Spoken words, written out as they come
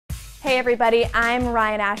Hey everybody, I'm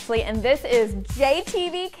Ryan Ashley and this is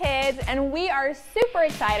JTV Kids, and we are super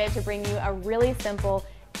excited to bring you a really simple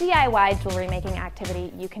DIY jewelry making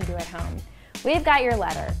activity you can do at home. We've got your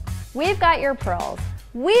leather, we've got your pearls,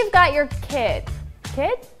 we've got your kid.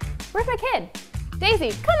 Kid? Where's my kid? Daisy,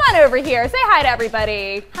 come on over here, say hi to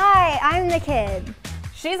everybody. Hi, I'm the kid.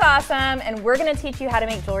 She's awesome, and we're gonna teach you how to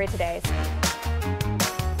make jewelry today.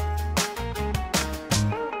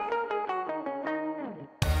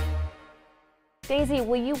 Daisy,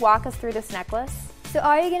 will you walk us through this necklace? So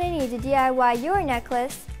all you're going to need to DIY your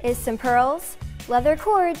necklace is some pearls, leather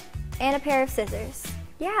cord, and a pair of scissors.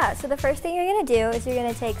 Yeah, so the first thing you're going to do is you're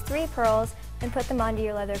going to take 3 pearls and put them onto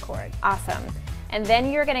your leather cord. Awesome. And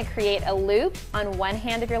then you're going to create a loop on one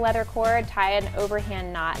hand of your leather cord, tie an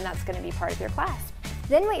overhand knot, and that's going to be part of your clasp.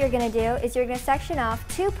 Then what you're going to do is you're going to section off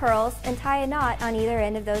 2 pearls and tie a knot on either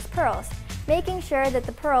end of those pearls, making sure that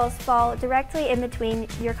the pearls fall directly in between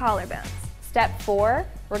your collarbones. Step 4,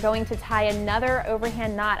 we're going to tie another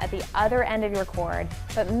overhand knot at the other end of your cord,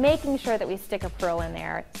 but making sure that we stick a pearl in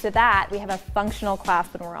there so that we have a functional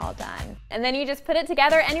clasp when we're all done. And then you just put it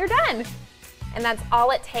together and you're done. And that's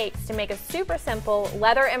all it takes to make a super simple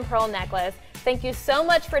leather and pearl necklace. Thank you so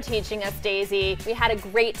much for teaching us, Daisy. We had a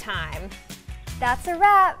great time. That's a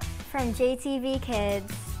wrap from JTV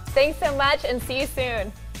Kids. Thanks so much and see you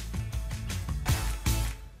soon.